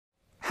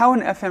How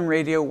an FM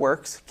radio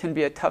works can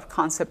be a tough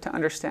concept to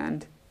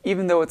understand,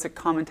 even though it's a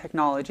common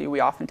technology we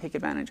often take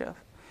advantage of.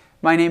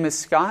 My name is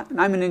Scott, and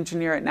I'm an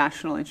engineer at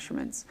National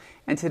Instruments,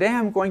 and today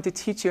I'm going to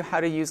teach you how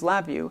to use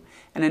LabVIEW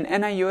and an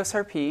NI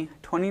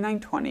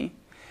USRP-2920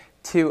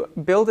 to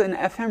build an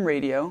FM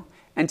radio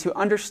and to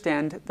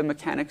understand the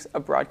mechanics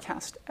of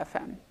broadcast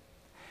FM.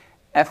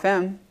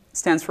 FM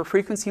stands for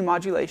frequency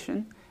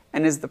modulation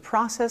and is the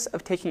process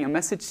of taking a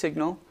message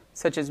signal,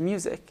 such as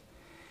music,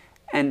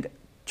 and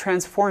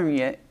transforming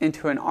it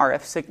into an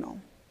RF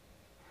signal.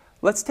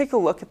 Let's take a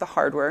look at the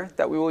hardware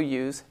that we will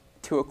use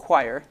to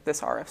acquire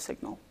this RF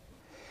signal.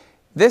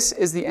 This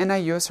is the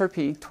NI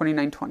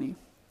USRP-2920.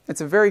 It's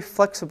a very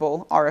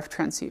flexible RF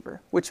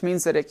transceiver, which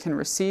means that it can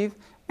receive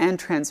and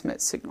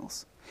transmit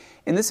signals.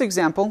 In this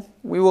example,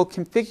 we will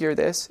configure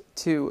this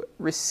to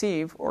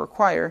receive or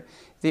acquire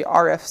the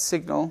RF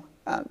signal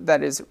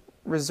that is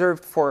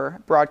reserved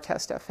for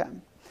broadcast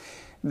FM.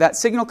 That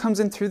signal comes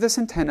in through this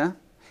antenna,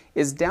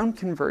 is down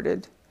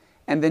converted,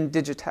 and then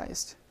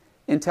digitized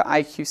into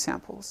IQ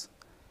samples.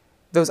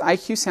 Those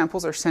IQ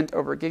samples are sent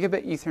over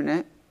gigabit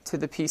Ethernet to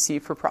the PC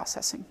for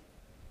processing.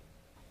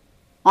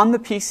 On the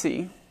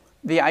PC,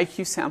 the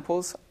IQ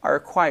samples are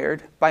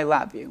acquired by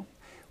LabVIEW.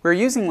 We're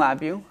using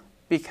LabVIEW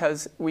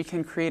because we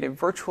can create a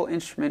virtual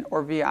instrument,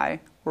 or VI,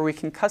 where we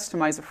can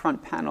customize the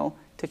front panel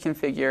to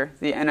configure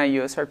the NI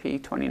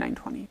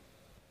USRP-2920.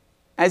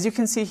 As you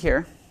can see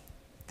here,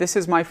 this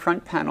is my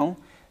front panel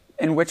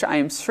in which I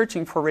am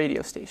searching for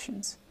radio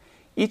stations.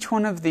 Each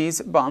one of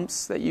these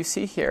bumps that you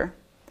see here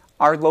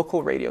are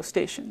local radio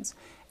stations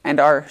and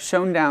are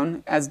shown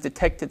down as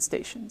detected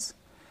stations.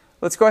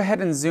 Let's go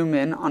ahead and zoom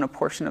in on a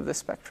portion of the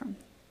spectrum.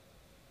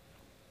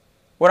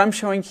 What I'm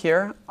showing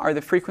here are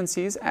the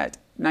frequencies at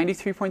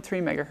 93.3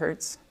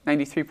 MHz,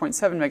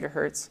 93.7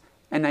 MHz,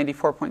 and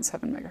 94.7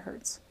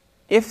 MHz.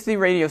 If the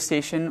radio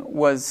station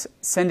was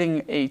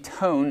sending a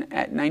tone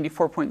at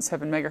 94.7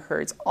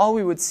 MHz, all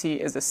we would see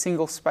is a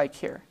single spike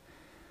here.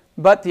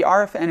 But the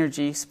RF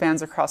energy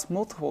spans across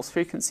multiple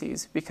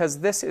frequencies because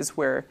this is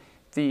where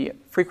the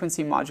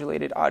frequency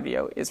modulated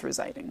audio is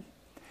residing.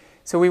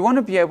 So we want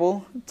to be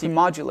able to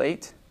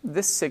modulate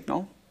this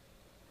signal,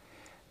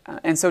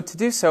 and so to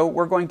do so,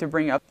 we're going to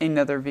bring up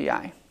another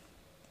VI.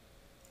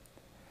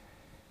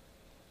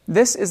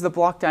 This is the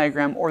block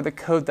diagram or the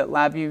code that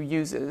LabVIEW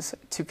uses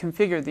to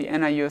configure the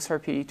NI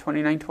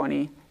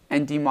USRP-2920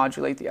 and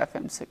demodulate the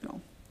FM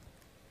signal.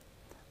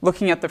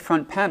 Looking at the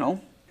front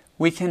panel,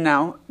 we can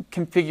now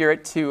configure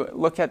it to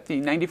look at the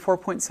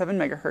 94.7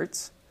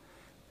 MHz,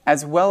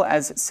 as well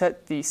as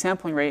set the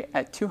sampling rate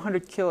at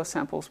 200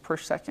 kilosamples per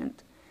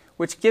second,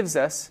 which gives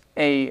us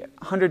a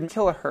 100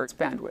 kilohertz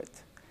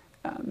bandwidth.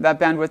 That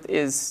bandwidth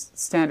is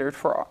standard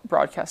for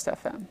broadcast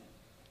FM.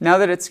 Now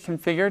that it's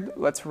configured,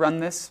 let's run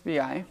this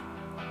VI.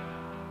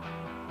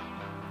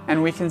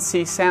 And we can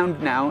see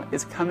sound now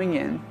is coming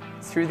in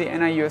through the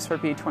NI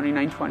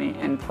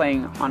USRP-2920 and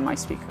playing on my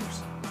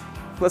speakers.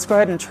 Let's go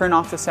ahead and turn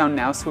off the sound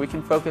now so we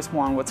can focus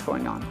more on what's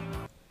going on.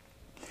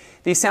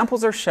 These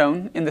samples are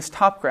shown in this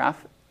top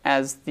graph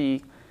as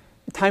the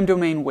time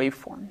domain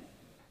waveform.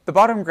 The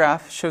bottom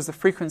graph shows the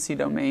frequency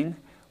domain,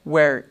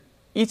 where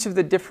each of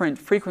the different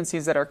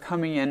frequencies that are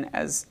coming in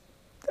as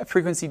a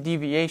frequency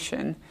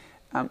deviation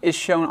is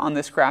shown on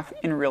this graph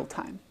in real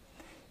time.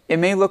 It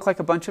may look like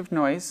a bunch of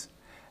noise,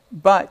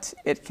 but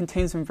it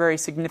contains some very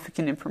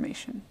significant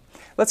information.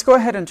 Let's go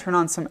ahead and turn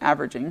on some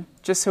averaging,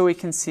 just so we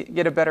can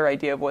get a better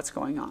idea of what's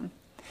going on.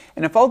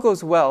 And if all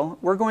goes well,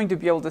 we're going to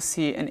be able to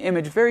see an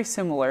image very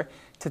similar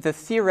to the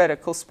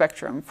theoretical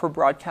spectrum for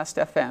broadcast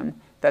FM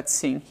that's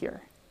seen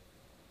here.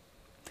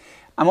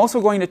 I'm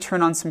also going to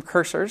turn on some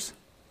cursors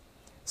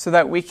so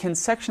that we can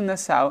section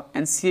this out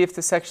and see if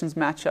the sections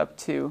match up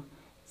to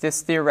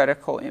this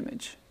theoretical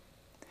image.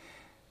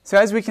 So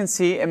as we can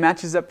see, it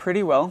matches up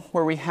pretty well,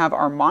 where we have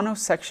our mono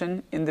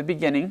section in the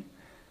beginning,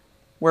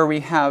 where we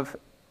have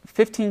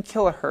 15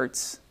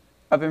 kilohertz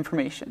of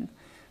information.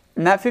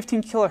 And that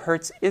 15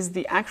 kilohertz is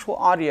the actual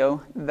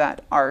audio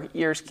that our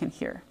ears can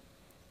hear.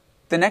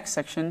 The next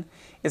section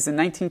is the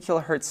 19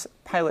 kilohertz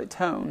pilot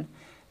tone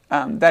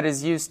that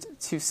is used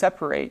to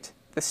separate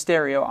the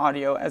stereo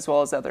audio as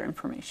well as other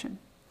information.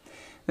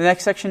 The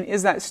next section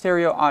is that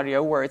stereo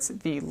audio, where it's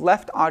the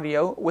left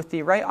audio with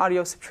the right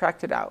audio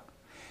subtracted out.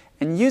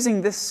 And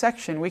using this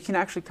section, we can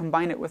actually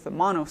combine it with the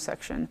mono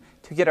section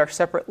to get our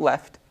separate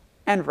left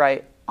and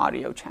right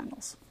audio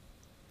channels.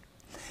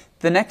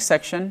 The next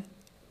section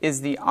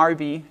is the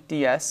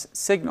RBDS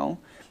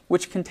signal,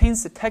 which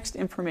contains the text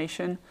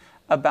information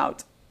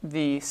about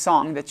the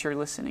song that you're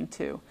listening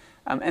to,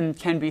 and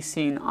can be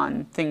seen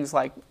on things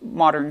like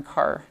modern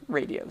car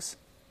radios.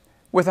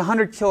 With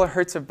 100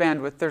 kilohertz of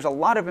bandwidth, there's a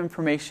lot of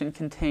information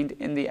contained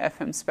in the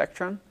FM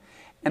spectrum,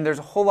 and there's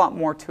a whole lot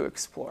more to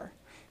explore.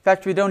 In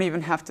fact, we don't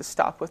even have to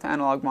stop with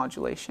analog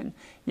modulation.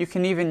 You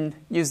can even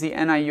use the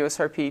NI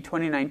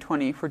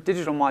USRP-2920 for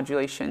digital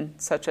modulation,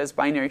 such as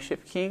binary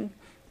shift keying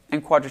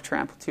and quadrature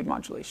amplitude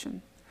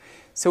modulation.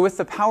 So with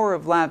the power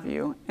of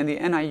LabVIEW and the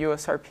NI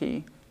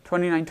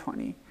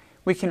USRP-2920,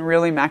 we can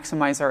really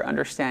maximize our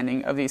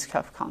understanding of these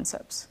tough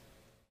concepts.